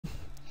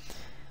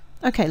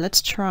Okay,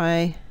 let's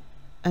try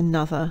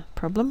another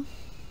problem.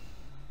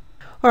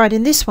 Alright,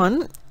 in this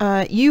one,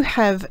 you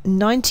have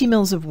 90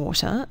 mils of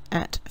water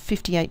at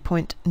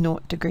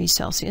 58.0 degrees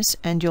Celsius,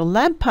 and your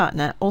lab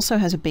partner also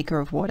has a beaker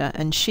of water,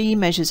 and she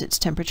measures its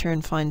temperature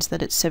and finds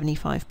that it's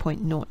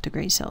 75.0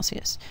 degrees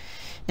Celsius.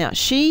 Now,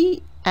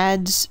 she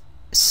adds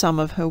some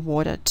of her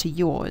water to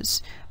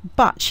yours,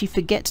 but she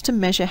forgets to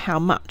measure how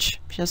much.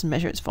 She doesn't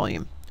measure its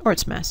volume or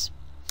its mass.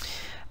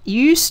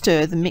 You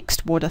stir the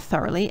mixed water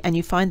thoroughly, and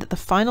you find that the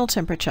final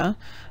temperature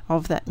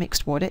of that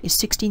mixed water is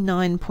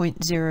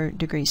 69.0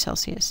 degrees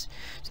Celsius.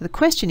 So the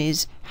question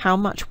is, how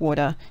much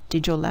water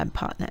did your lab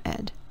partner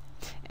add?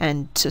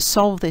 And to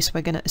solve this,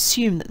 we're going to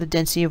assume that the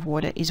density of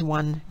water is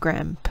 1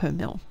 gram per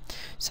mil.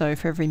 So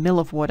for every mil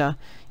of water,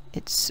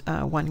 it's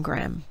 1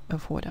 gram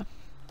of water.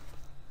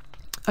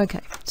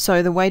 Okay,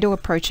 so the way to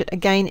approach it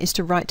again is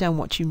to write down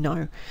what you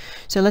know.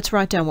 So let's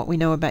write down what we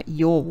know about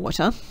your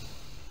water.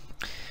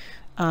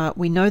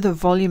 We know the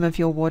volume of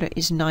your water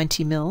is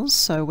 90 mils,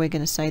 so we're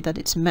going to say that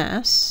its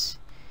mass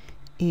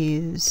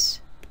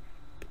is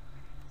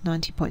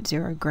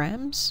 90.0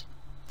 grams.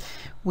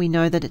 We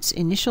know that its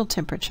initial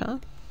temperature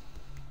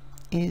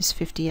is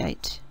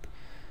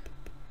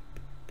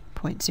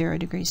 58.0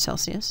 degrees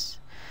Celsius.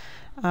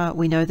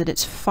 We know that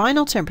its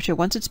final temperature,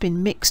 once it's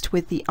been mixed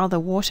with the other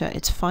water,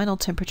 its final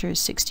temperature is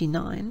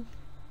 69.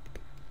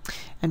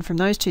 And from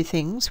those two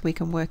things, we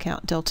can work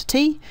out delta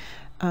T.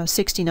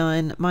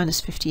 69 minus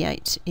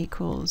 58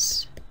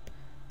 equals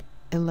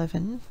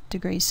 11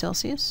 degrees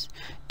Celsius.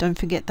 Don't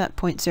forget that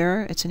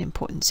 0.0, it's an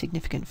important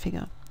significant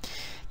figure.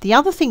 The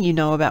other thing you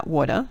know about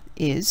water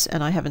is,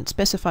 and I haven't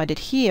specified it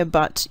here,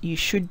 but you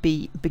should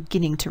be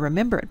beginning to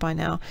remember it by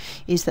now,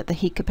 is that the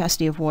heat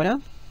capacity of water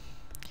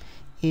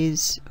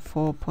is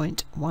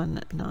 4.19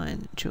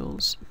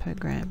 joules per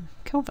gram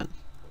Kelvin.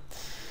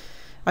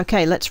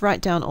 Okay, let's write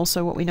down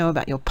also what we know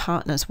about your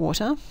partner's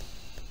water.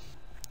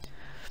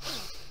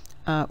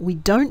 We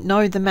don't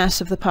know the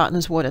mass of the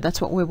partner's water.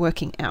 That's what we're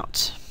working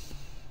out.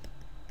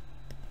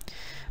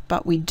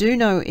 But we do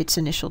know its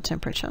initial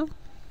temperature,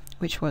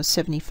 which was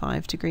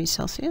 75 degrees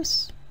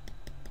Celsius.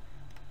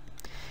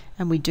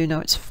 And we do know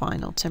its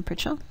final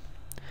temperature,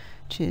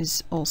 which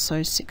is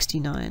also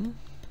 69.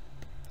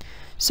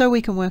 So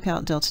we can work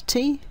out delta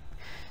T.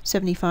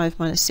 75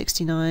 minus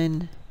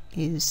 69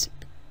 is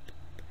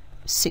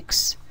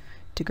 6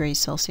 degrees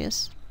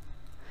Celsius.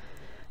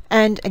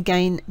 And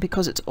again,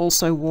 because it's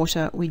also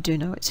water, we do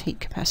know its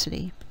heat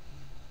capacity.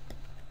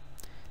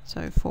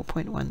 So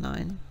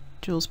 4.19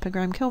 joules per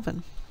gram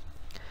Kelvin.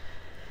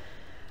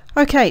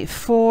 Okay,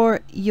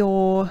 for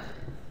your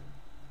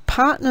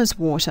partner's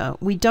water,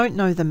 we don't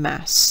know the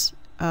mass.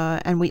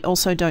 And we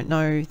also don't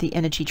know the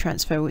energy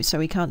transfer, so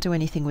we can't do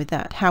anything with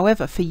that.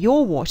 However, for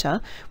your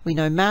water, we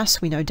know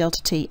mass, we know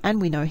delta T,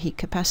 and we know heat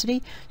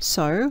capacity,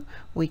 so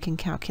we can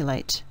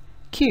calculate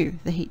Q,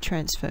 the heat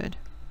transferred.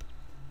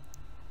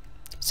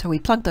 So we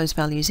plug those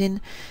values in.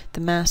 The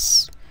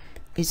mass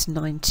is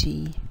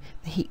 90,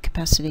 the heat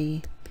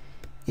capacity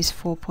is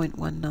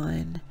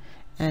 4.19,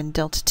 and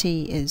delta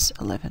T is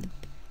 11.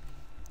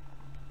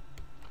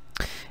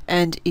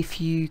 And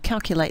if you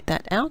calculate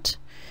that out,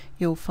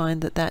 you'll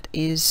find that that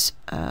is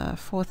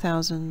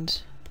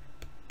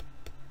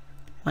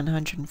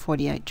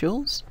 4,148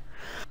 joules.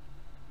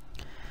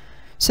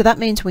 So that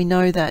means we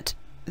know that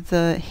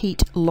the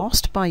heat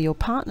lost by your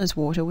partner's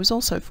water was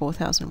also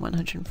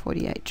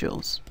 4,148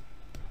 joules.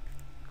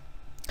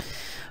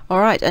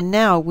 Alright, and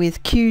now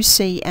with Q,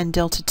 C and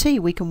delta T,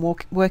 we can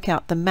work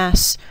out the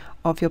mass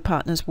of your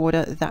partner's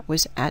water that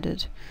was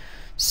added.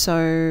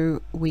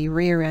 So we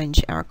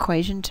rearrange our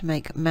equation to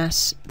make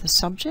mass the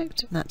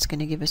subject, and that's going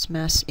to give us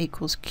mass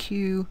equals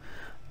Q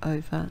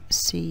over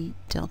C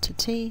delta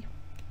T,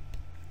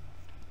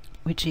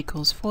 which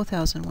equals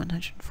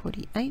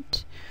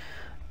 4,148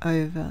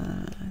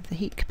 over the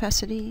heat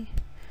capacity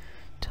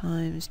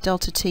times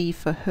delta T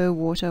for her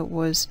water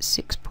was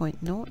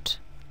 6.0.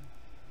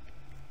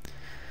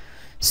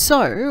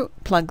 So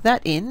plug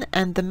that in,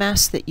 and the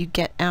mass that you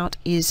get out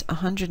is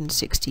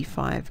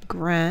 165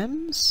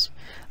 grams.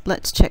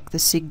 Let's check the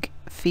sig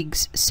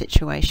figs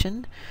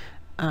situation.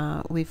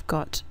 We've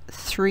got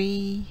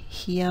 3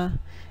 here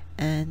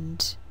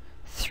and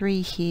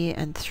 3 here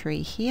and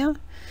 3 here.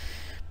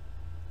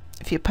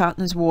 For your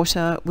partner's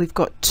water, we've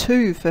got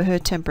 2 for her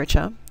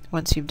temperature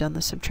once you've done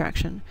the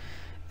subtraction,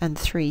 and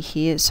 3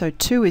 here, so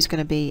 2 is going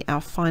to be our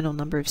final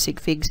number of sig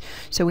figs,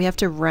 so we have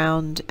to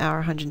round our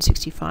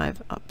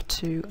 165 up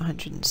to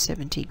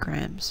 170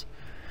 grams.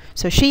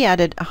 So she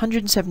added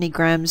 170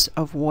 grams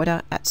of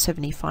water at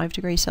 75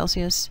 degrees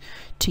Celsius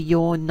to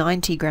your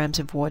 90 grams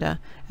of water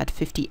at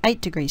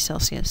 58 degrees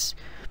Celsius,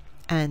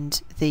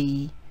 and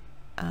the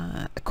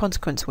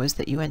consequence was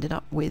that you ended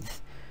up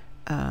with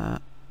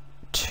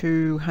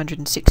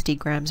 260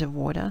 grams of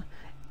water,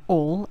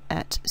 all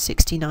at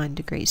 69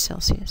 degrees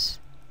Celsius.